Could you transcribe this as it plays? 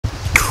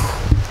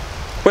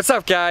What's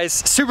up guys?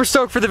 Super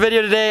stoked for the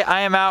video today.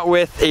 I am out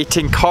with a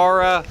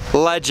Tenkara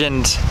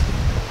legend,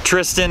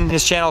 Tristan,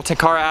 his channel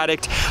Tenkara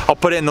Addict. I'll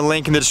put it in the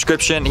link in the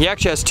description. He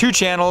actually has two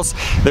channels.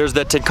 There's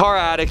the Tenkara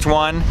Addict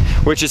one,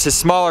 which is his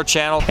smaller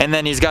channel, and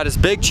then he's got his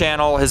big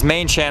channel, his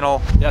main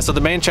channel. Yeah, so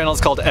the main channel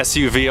is called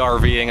SUV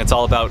RVing. It's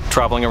all about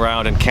traveling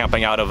around and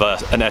camping out of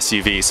an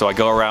SUV. So I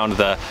go around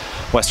the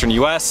Western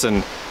US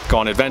and go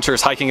on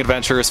adventures, hiking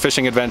adventures,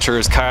 fishing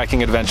adventures,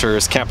 kayaking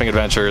adventures, camping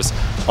adventers,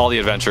 all the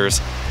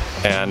adventures.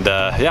 And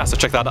yeah, so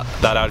check that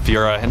out if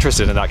you're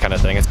interested in that kind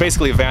of thing. It's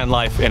basically van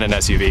life in an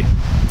SUV.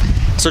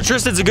 So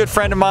Tristan's a good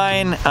friend of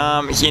mine,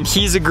 and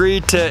he's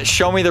agreed to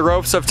show me the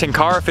ropes of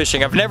Tenkara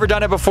fishing. I've never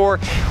done it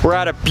before. We're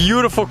at a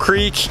beautiful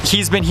creek.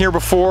 He's been here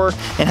before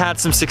and had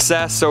some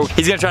success, so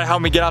he's gonna try to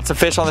help me get out some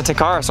fish on the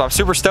Tenkara. So I'm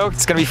super stoked.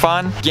 It's gonna be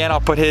fun. Again,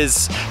 I'll put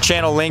his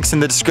channel links in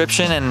the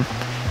description, and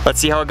let's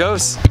see how it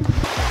goes.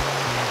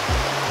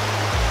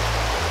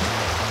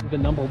 The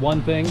number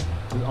one thing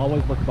is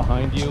always look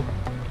behind you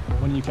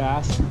when you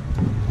cast.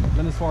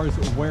 Then as far as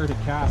where to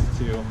cast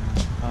to,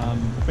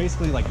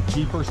 basically like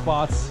deeper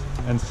spots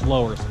and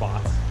slower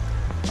spots.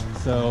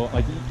 So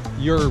like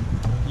you're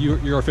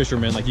a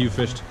fisherman, like you've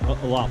fished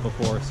a lot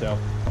before, so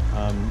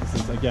this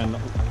is again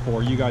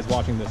for you guys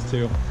watching this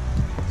too.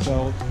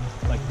 So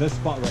like this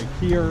spot right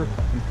here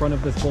in front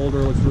of this boulder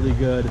looks really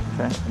good.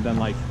 Okay. And then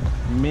like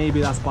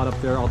maybe that spot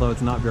up there, although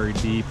it's not very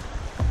deep.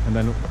 And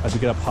then as we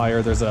get up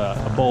higher, there's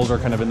a boulder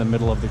kind of in the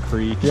middle of the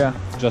creek. Yeah.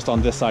 Just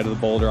on this side of the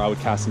boulder, I would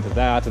cast into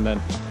that. And then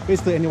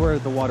basically anywhere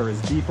the water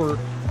is deeper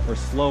or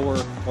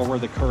slower or where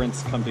the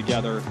currents come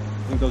together.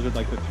 I think those are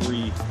like the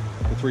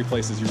three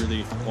places you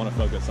really want to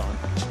focus on.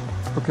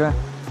 Okay.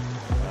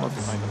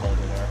 Behind the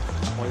boulder there.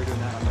 While you're doing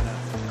that, I'm gonna...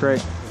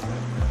 Great.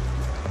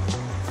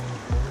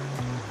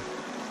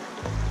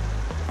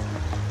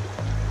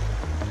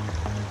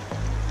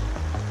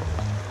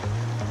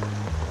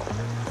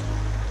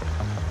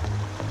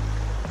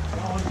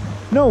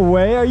 No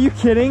way, are you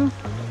kidding?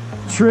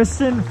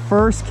 Tristan,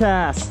 first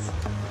cast.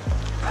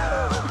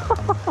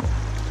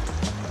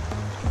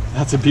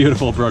 That's a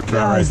beautiful brook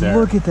trout right there.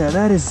 Look at that,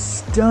 that is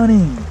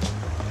stunning.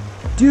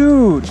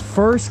 Dude,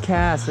 first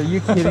cast, are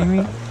you kidding me?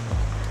 Nice,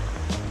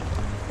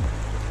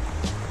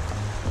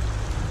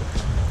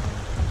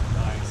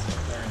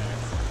 very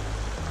nice.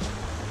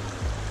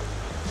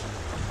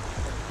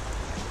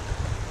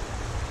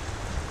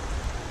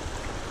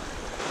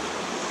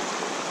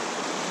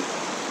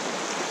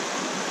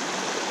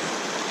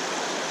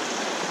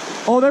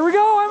 Oh, there we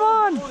go, I'm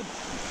on!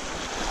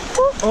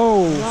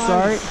 Oh, nice.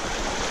 Sorry.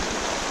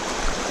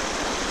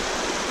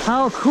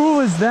 How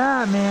cool is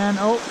that, man?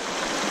 Oh.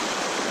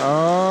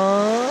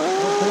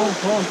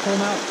 Pull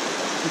him out.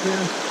 You can.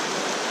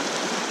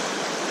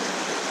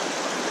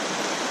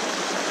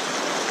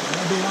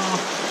 That'll be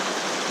off.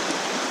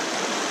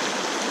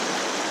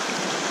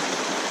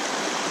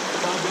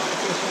 Todd got a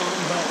fish on,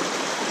 but...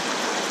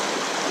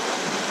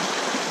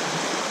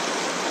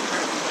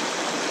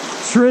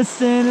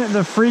 Tristan,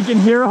 the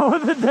freaking hero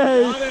of the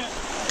day. Got it.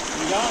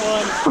 We got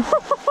one.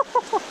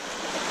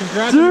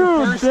 Congrats.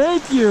 Dude,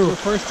 thank you. Your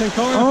first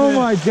Tenkara Oh fish.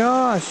 my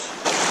gosh.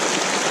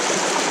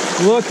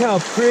 Look how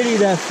pretty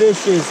that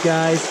fish is,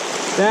 guys.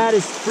 That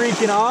is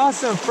freaking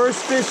awesome.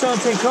 First fish on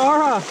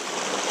Tenkara.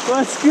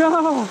 Let's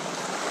go.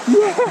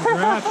 Yeah.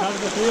 Congrats. How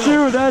did it feel?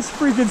 Dude, that's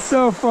freaking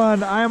so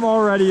fun. I'm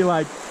already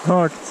like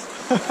hooked.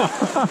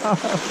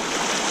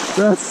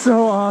 That's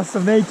so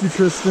awesome. Thank you,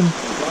 Tristan.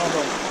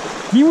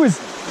 He was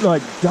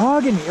like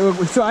dogging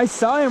me. So I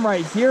saw him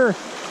right here,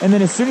 and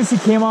then as soon as he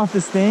came off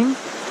this thing,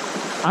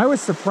 I was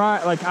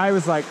surprised. Like I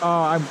was like,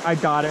 oh, I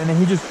got it, and then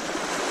he just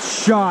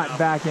shot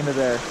back into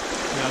there.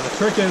 Yeah, the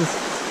trick is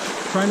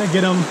trying to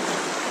get them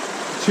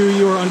to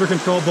you or under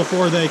control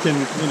before they can,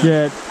 you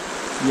know,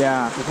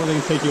 before they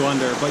can take you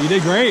under. But you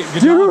did great.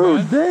 Good job,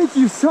 man. Thank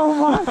you so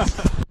much.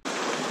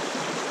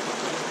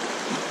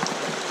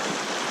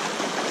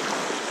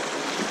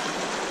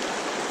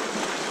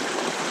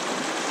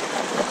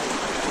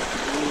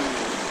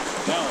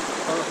 That was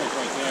perfect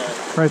right there.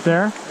 Right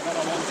there? Right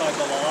on one side of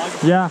the log.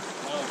 Yeah.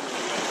 That was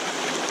really good.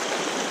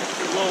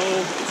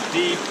 Low,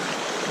 deep.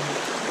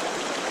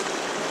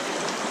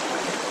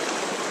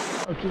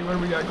 Okay, what do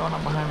we got going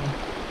on behind me?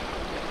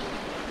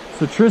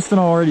 So Tristan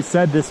already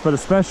said this, but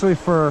especially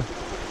for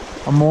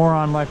a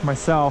moron like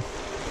myself,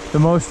 the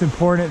most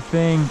important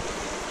thing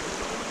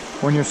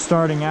when you're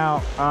starting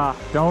out,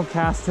 don't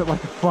cast it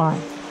like a fly,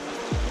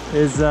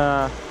 is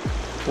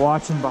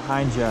watching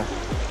behind you.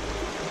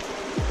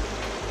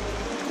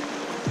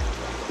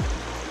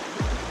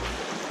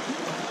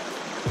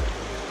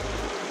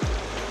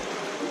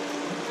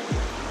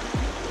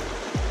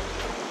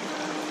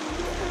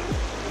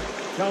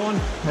 Got one.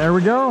 There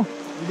we go.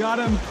 You got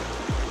him.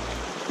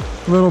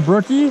 Little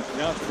brookie.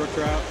 Yeah, brook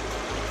trout.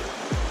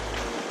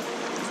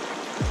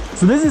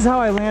 So this is how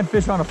I land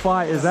fish on a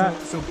fly, is that?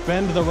 So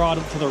bend the rod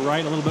to the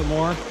right a little bit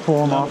more.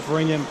 Pull him off.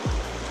 Bring him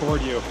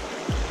toward you.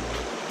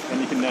 And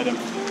you can net him.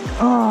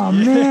 Oh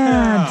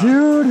man,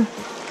 dude.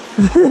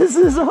 This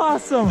is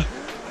awesome.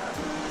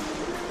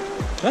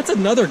 That's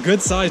another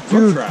good sized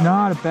brook trout.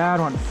 Not a bad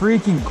one.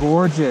 Freaking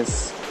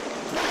gorgeous.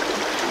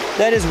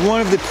 That is one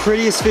of the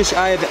prettiest fish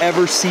I have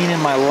ever seen in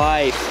my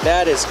life.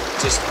 That is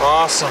just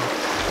awesome.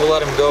 We'll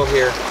let him go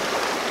here.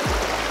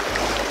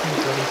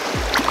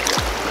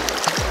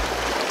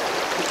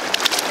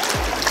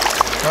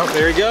 Oh,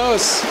 there he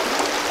goes.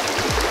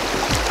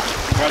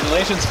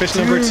 Congratulations, fish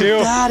number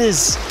 2. That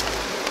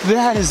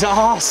is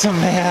awesome,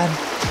 man.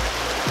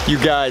 You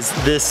guys,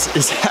 this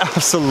is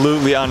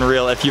absolutely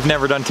unreal. If you've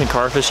never done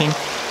Tenkara fishing,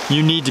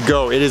 you need to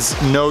go. It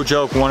is no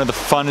joke, one of the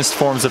funnest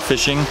forms of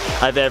fishing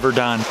I've ever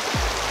done.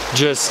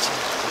 Just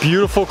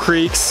beautiful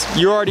creeks.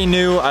 You already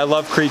knew I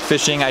love creek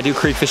fishing. I do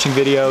creek fishing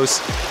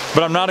videos,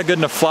 but I'm not a good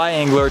enough fly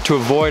angler to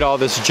avoid all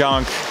this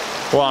junk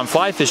while I'm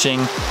fly fishing.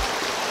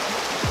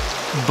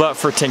 But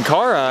for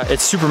Tenkara,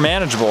 it's super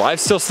manageable. I've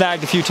still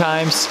snagged a few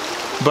times,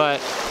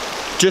 but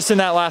just in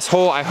that last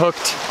hole, I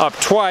hooked up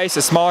twice,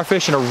 a smaller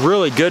fish and a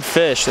really good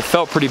fish that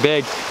felt pretty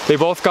big. They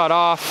both got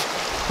off.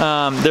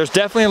 There's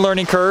definitely a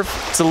learning curve.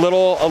 It's a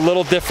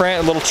little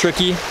different, a little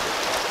tricky,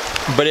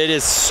 but it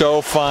is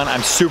so fun.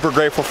 I'm super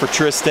grateful for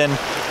Tristan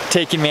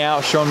taking me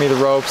out, showing me the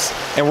ropes,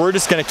 and we're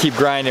just gonna keep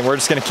grinding. We're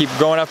just gonna keep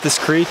going up this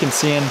creek and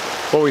seeing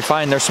what we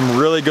find. There's some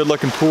really good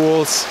looking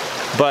pools,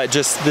 but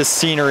just this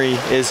scenery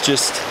is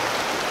just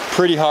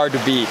pretty hard to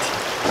beat.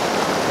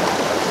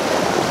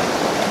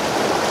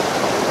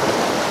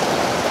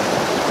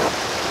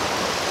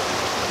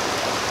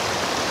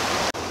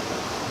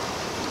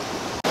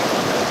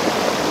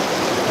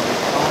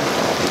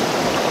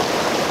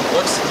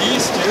 Looks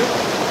decent, dude.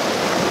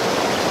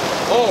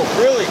 Oh,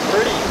 really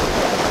pretty.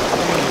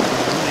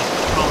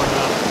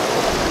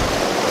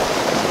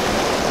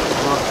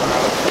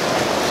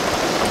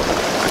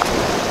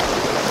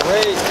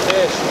 Great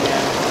fish,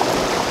 man.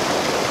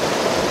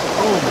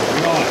 Oh my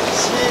gosh.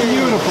 Jeez.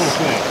 Beautiful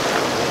thing.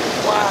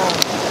 Wow.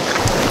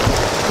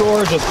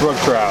 Gorgeous brook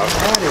trout.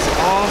 That is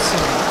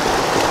awesome.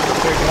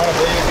 There's not a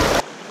big.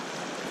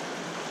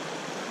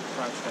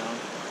 Crouch down.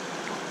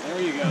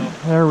 There you go.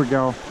 There we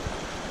go.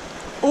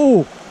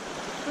 Oh,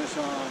 Fish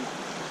on.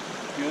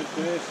 Good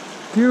fish.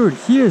 dude,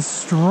 he is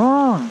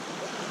strong.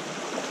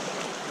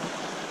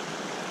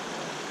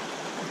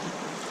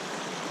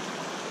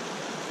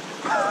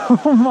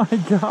 Oh my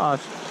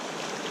gosh.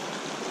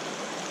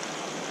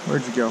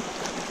 Where'd you go?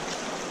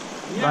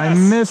 Yes. I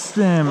missed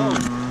him.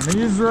 Oh.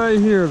 He's right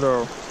here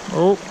though.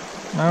 Oh,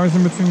 now he's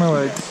in between my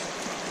legs.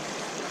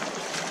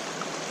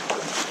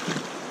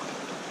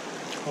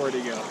 Where'd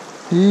he go?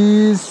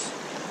 He's,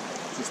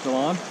 Is he still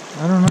on?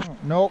 I don't know.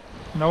 Nope,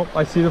 nope,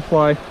 I see the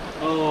fly.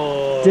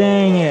 Oh.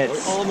 Dang it. We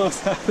almost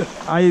had it.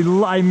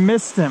 I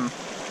missed him.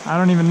 I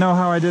don't even know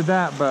how I did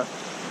that, but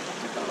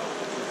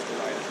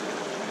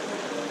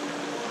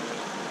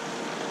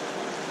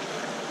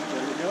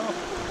There we go.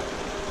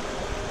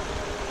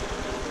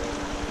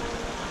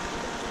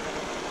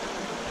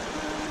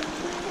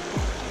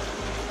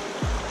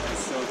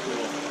 That's so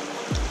cool.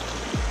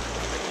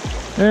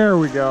 there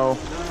we go.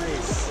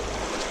 Nice.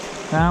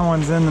 That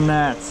one's in the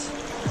nets.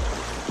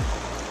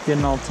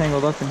 Getting all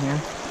tangled up in here.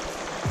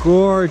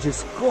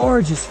 Gorgeous,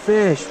 gorgeous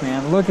fish,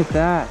 man. Look at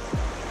that.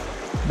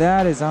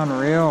 That is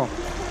unreal.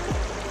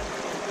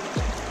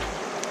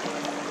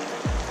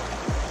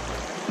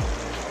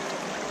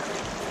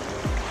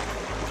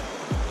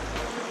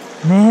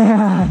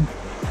 Man,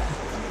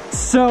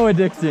 so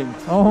addicting.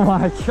 Oh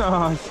my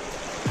gosh.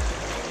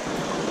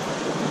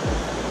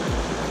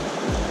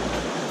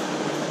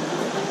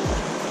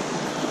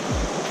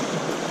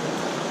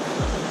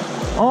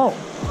 Oh.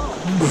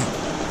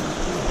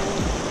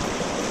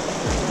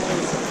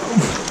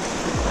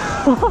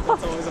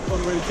 That's always a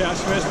fun way to catch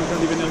fish, we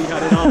don't even know you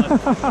had it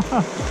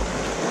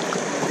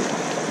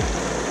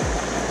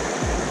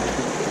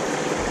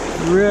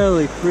on.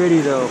 Really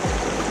pretty though.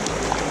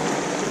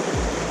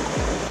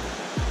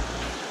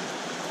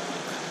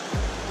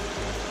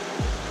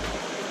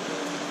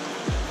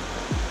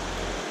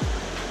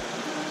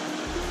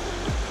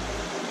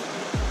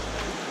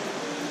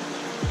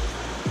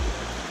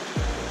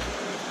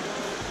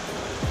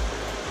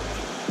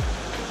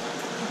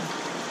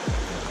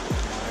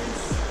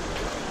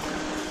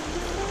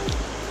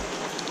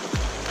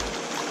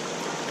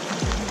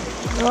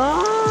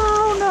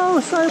 Oh no,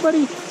 sorry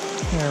buddy.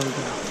 There we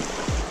go.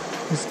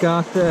 Just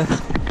got the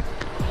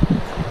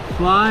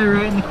fly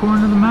right in the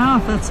corner of the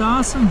mouth. That's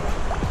awesome.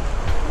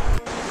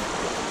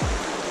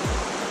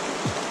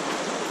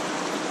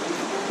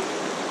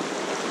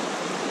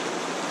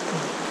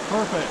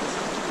 Perfect.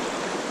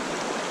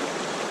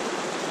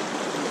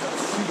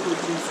 Super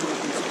juicy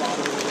looking spot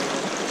over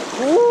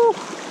there. Ooh. I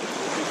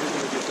think we're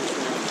gonna get this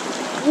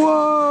one.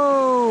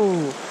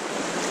 Whoa!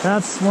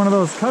 That's one of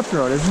those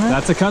cutthroat, isn't it?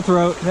 That's a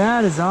cutthroat.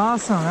 That is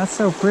awesome. That's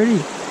so pretty.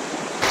 Little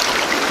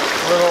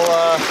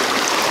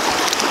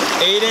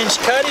 8-inch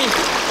cutty. Look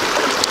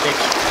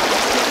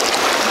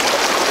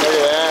at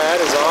that. That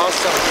is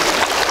awesome.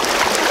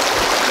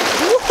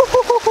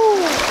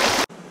 Woo-hoo-hoo-hoo.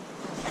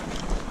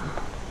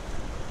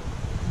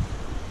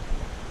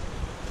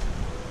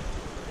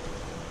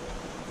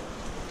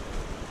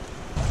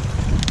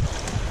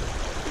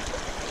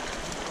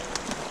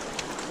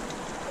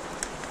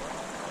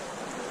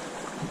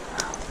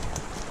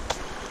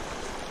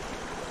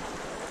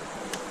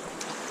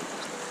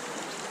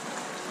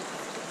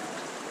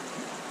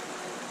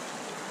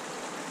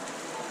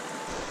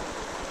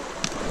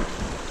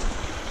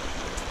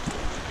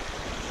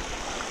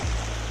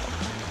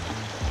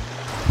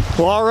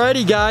 Well,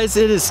 alrighty guys,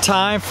 it is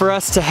time for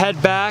us to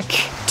head back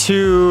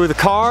to the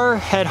car,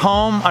 head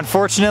home.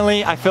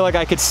 Unfortunately, I feel like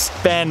I could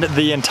spend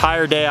the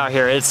entire day out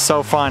here. It's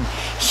so fun.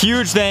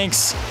 Huge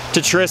thanks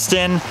to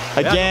Tristan.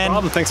 Again, yeah, no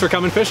problem. Thanks for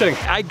coming fishing.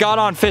 I got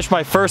on fish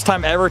my first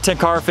time ever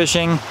Tenkara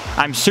fishing.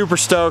 I'm super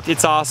stoked.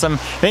 It's awesome.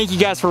 Thank you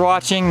guys for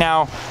watching.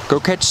 Now, go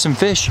catch some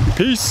fish.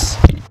 Peace.